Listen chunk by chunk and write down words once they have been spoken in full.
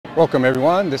Welcome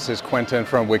everyone, this is Quentin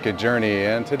from Wicked Journey,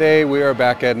 and today we are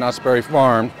back at Knott's Berry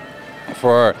Farm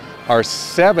for our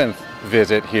 7th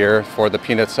visit here for the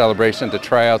peanut celebration to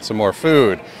try out some more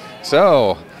food.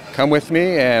 So come with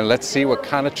me and let's see what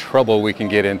kind of trouble we can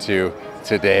get into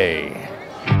today.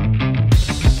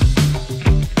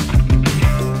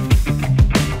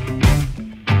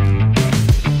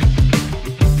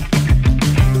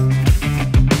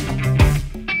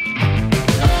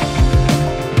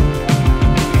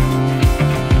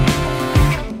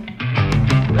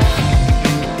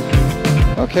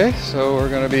 Okay, so we're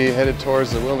going to be headed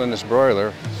towards the Wilderness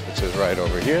Broiler, which is right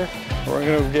over here. We're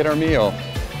going to get our meal.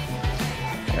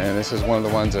 And this is one of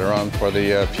the ones that are on for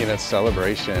the peanut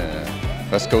celebration.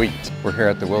 Let's go eat. We're here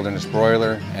at the Wilderness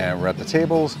Broiler and we're at the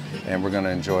tables and we're going to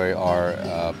enjoy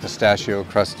our pistachio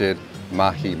crusted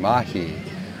mahi mahi.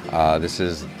 This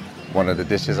is one of the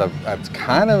dishes I'm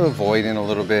kind of avoiding a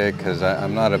little bit because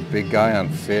I'm not a big guy on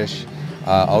fish.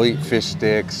 I'll eat fish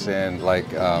sticks and like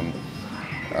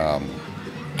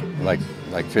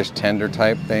fish tender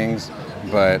type things,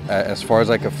 but as far as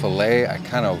like a fillet, I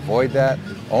kind of avoid that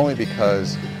only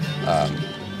because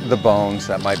the bones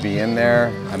that might be in there.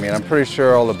 I mean, I'm pretty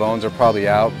sure all the bones are probably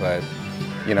out, but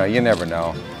you know, you never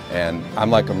know. And I'm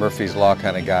like a Murphy's Law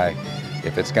kind of guy.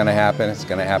 If it's gonna happen, it's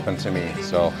gonna happen to me.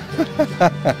 So,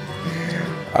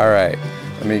 all right,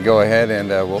 let me go ahead and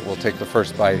we'll take the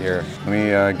first bite here. Let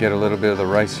me get a little bit of the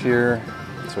rice here.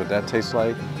 That's what that tastes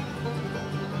like.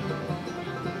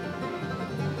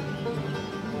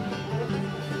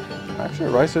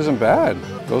 Actually, rice isn't bad.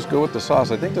 Goes good with the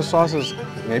sauce. I think the sauce is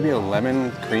maybe a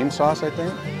lemon cream sauce, I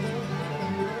think.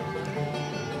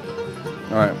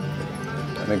 All right,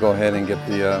 let me go ahead and get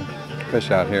the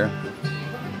fish out here.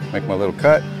 Make my little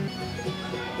cut.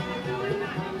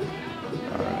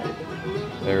 All right,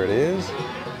 there it is.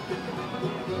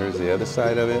 Here's the other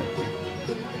side of it.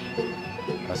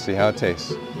 Let's see how it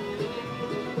tastes.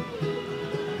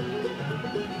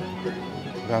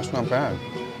 That's not bad.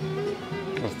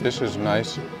 The fish is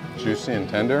nice, juicy and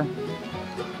tender.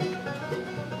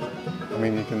 I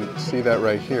mean, you can see that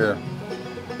right here.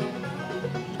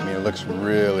 I mean, it looks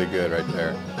really good right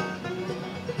there.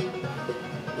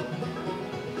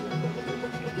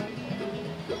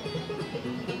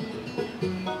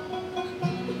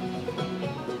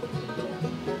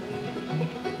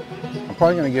 I'm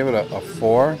probably gonna give it a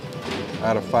 4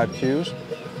 out of 5 Qs.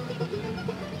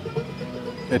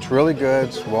 It's really good,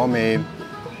 it's well made.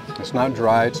 It's not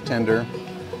dry, it's tender,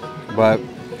 but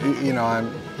you know,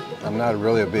 I'm not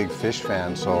really a big fish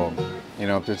fan, so you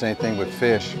know, if there's anything with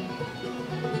fish,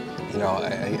 you know,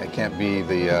 I can't be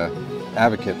the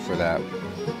advocate for that.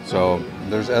 So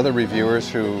there's other reviewers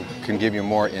who can give you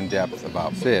more in-depth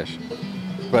about fish,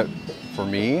 but for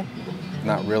me,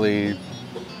 not really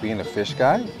being a fish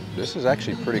guy, this is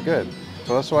actually pretty good.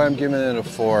 So that's why I'm giving it a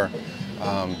 4.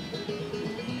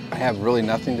 I have really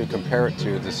nothing to compare it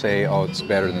to say, oh, it's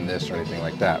better than this or anything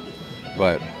like that.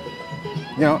 But,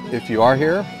 you know, if you are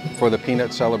here for the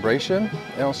peanut celebration,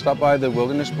 you know, stop by the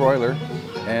Wilderness Broiler,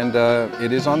 and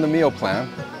it is on the meal plan.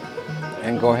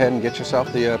 And go ahead and get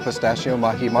yourself the Pistachio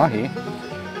Mahi Mahi,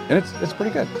 and it's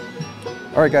pretty good.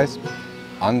 All right, guys,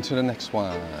 on to the next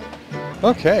one.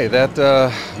 Okay, that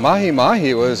Mahi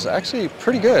Mahi was actually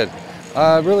pretty good.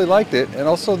 I really liked it, and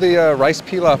also the rice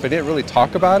pilaf, I didn't really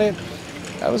talk about it.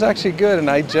 That was actually good, and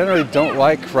I generally don't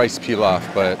like rice pilaf,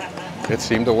 but it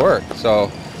seemed to work.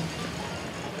 So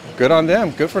good on them,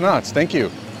 good for Knott's. Thank you.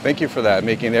 Thank you for that,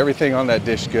 making everything on that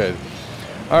dish good.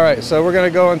 All right, so we're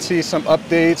gonna go and see some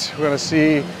updates. We're gonna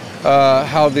see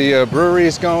how the brewery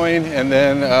is going, and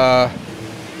then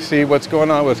see what's going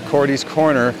on with Cordy's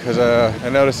Corner, because I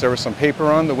noticed there was some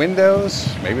paper on the windows.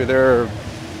 Maybe they're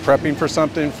prepping for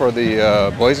something for the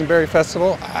Boysenberry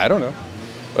Festival. I don't know.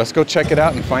 Let's go check it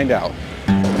out and find out.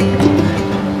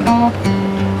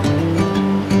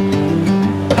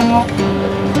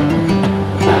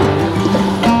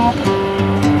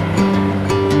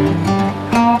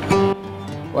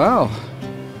 Wow,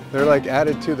 they're like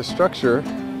added to the structure,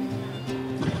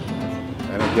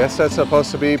 and I guess that's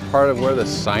supposed to be part of where the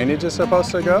signage is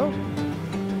supposed to go.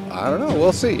 I don't know,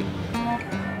 we'll see.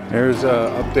 Here's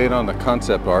an update on the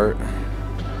concept art.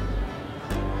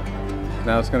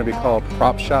 Now it's going to be called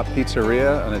Prop Shop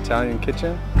Pizzeria, an Italian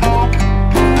kitchen.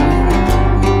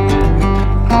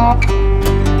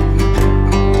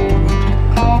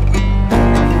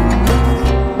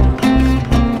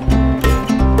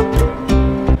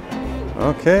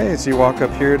 Okay, as you walk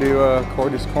up here to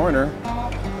Cordy's Corner,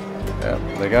 yep,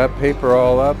 they got paper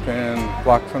all up and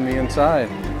blocked from the inside.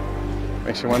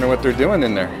 Makes you wonder what they're doing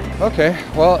in there. Okay,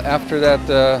 well, after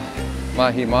that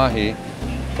mahi mahi,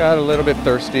 got a little bit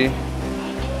thirsty,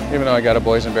 even though I got a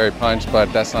boysenberry punch,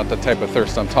 but that's not the type of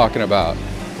thirst I'm talking about.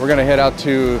 We're gonna head out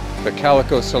to the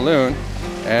Calico Saloon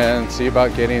and see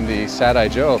about getting the Sad-Eye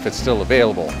Joe if it's still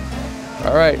available.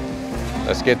 All right,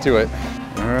 let's get to it.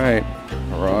 All right,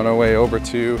 we're on our way over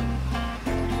to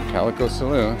Calico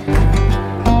Saloon.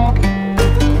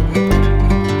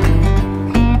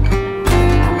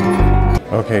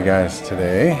 Okay guys,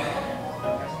 today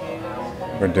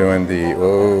we're doing the,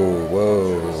 ooh,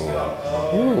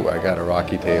 I got a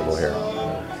rocky table here.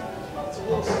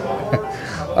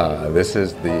 This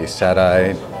is the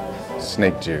Sad-Eye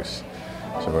snake juice.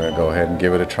 So we're gonna go ahead and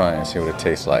give it a try and see what it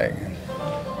tastes like.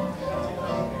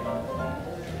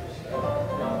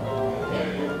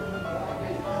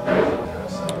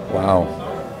 Wow,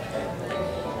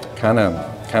 kind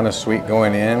of sweet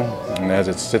going in, and as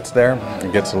it sits there,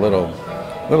 it gets a little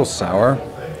sour.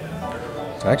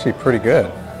 It's actually pretty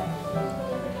good.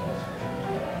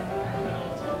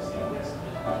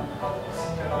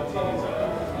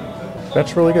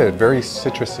 That's really good. Very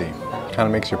citrusy. Kind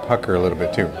of makes you pucker a little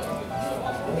bit too.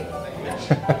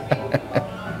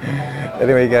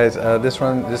 Anyway, guys, this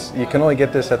you can only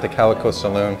get this at the Calico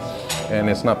Saloon, and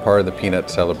it's not part of the peanut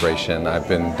celebration. I've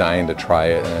been dying to try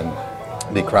it, and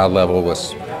the crowd level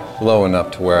was low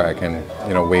enough to where I can,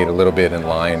 wait a little bit in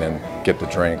line and get the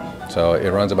drink. So it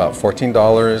runs about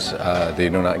 $14. They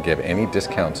do not give any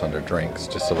discounts on their drinks,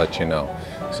 just to let you know.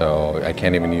 So I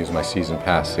can't even use my season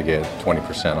pass to get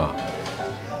 20% off.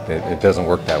 It doesn't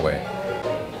work that way.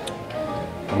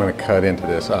 I'm gonna cut into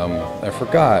this. I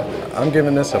forgot, I'm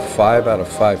giving this a 5 out of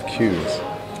 5 Qs.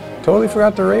 Totally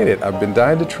forgot to rate it. I've been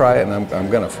dying to try it, and I'm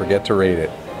gonna forget to rate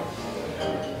it.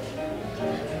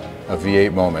 A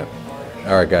V8 moment.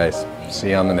 All right, guys,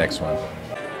 see you on the next one.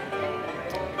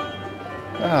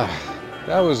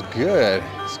 That was good.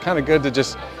 It's kind of good to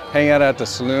just hang out at the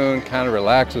saloon, kind of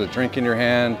relax with a drink in your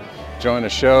hand, enjoying the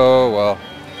show. Well,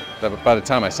 by the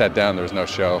time I sat down, there was no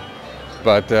show.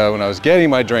 But when I was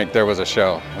getting my drink, there was a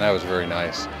show, and that was very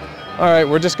nice. All right,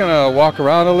 we're just gonna walk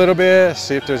around a little bit,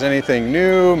 see if there's anything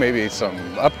new, maybe some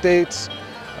updates.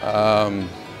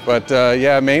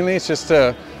 Yeah, mainly it's just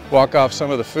to walk off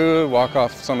some of the food, walk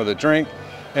off some of the drink,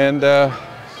 and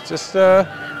just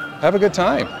have a good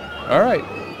time. All right,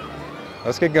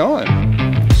 let's get going.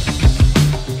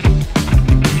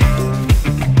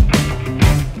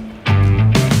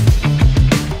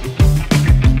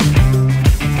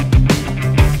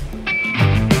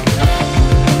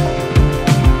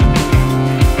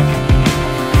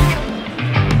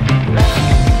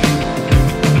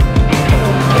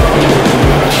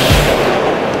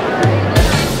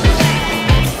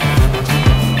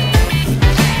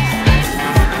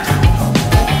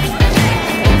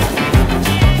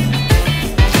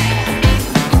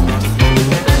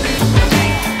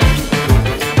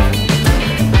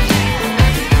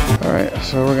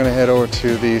 So we're gonna head over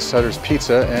to the Sutter's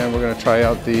Pizza, and we're gonna try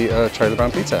out the Charlie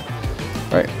Brown pizza.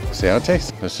 All right, see how it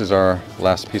tastes. This is our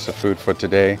last piece of food for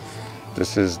today.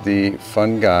 This is the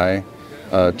Fun Guy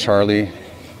Charlie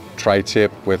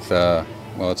tri-tip with,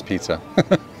 well, it's pizza.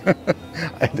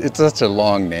 It's such a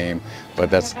long name,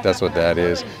 but that's what that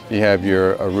is. You have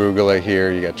your arugula here,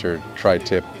 you got your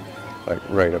tri-tip like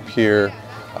right up here,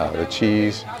 the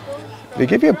cheese. They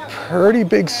give you a pretty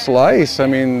big slice. I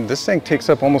mean, this thing takes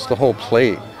up almost the whole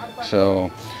plate.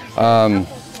 So I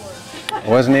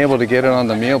wasn't able to get it on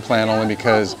the meal plan only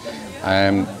because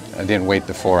I didn't wait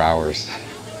the 4 hours.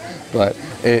 But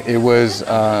it was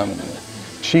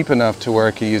cheap enough to where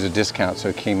I could use a discount. So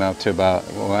it came out to about,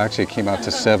 well, actually it came out to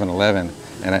 $7.11.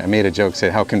 And I made a joke,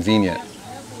 said, how convenient.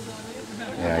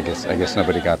 Yeah, I guess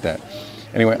nobody got that.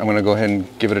 Anyway, I'm gonna go ahead and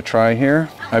give it a try here.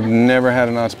 I've never had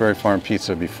a Knott's Berry Farm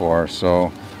pizza before, so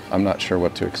I'm not sure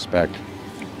what to expect.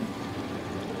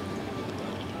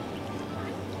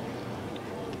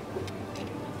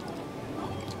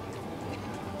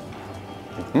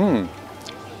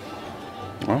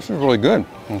 This is really good.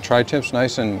 The tri-tip's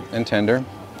nice and tender.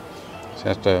 So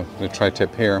that's the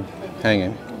tri-tip here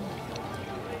hanging.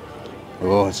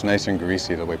 Oh, it's nice and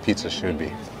greasy the way pizza should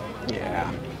be.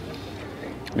 Yeah.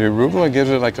 The arugula gives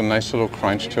it like a nice little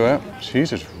crunch to it.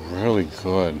 Cheese is really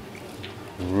good,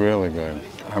 really good.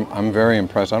 I'm very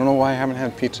impressed. I don't know why I haven't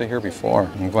had pizza here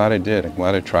before. I'm glad I did. I'm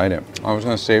glad I tried it. I was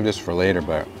gonna save this for later,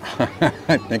 but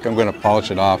I think I'm gonna polish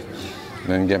it off and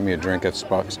then get me a drink at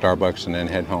Starbucks and then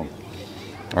head home.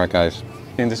 All right, guys.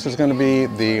 And this is gonna be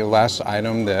the last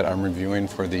item that I'm reviewing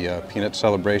for the Peanut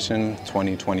Celebration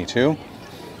 2022.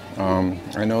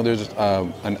 I know there's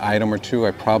an item or two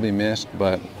I probably missed,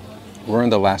 but we're in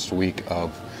the last week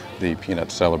of the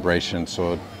Peanut Celebration,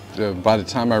 so by the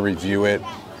time I review it,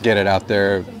 get it out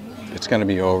there, it's going to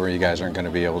be over. You guys aren't going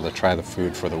to be able to try the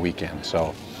food for the weekend.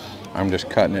 So I'm just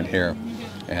cutting it here,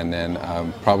 and then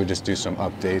probably just do some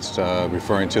updates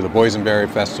referring to the Boysenberry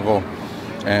Festival,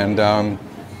 and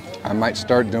I might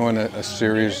start doing a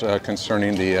series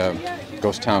concerning the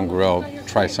Ghost Town Grill,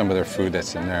 try some of their food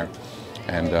that's in there,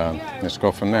 and let's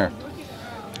go from there.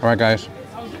 All right, guys.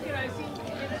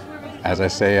 As I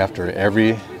say after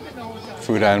every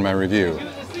food item I review,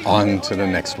 on to the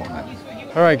next one.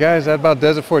 All right, guys, that about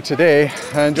does it for today.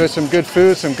 I enjoyed some good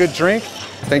food, some good drink.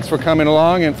 Thanks for coming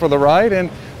along and for the ride, and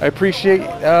I appreciate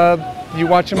you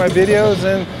watching my videos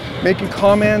and making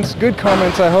comments, good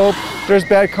comments, I hope. If there's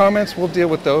bad comments, we'll deal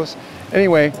with those.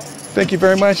 Anyway, thank you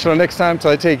very much. Till next time, till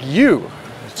I take you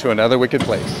to another wicked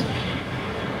place.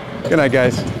 Good night,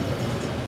 guys.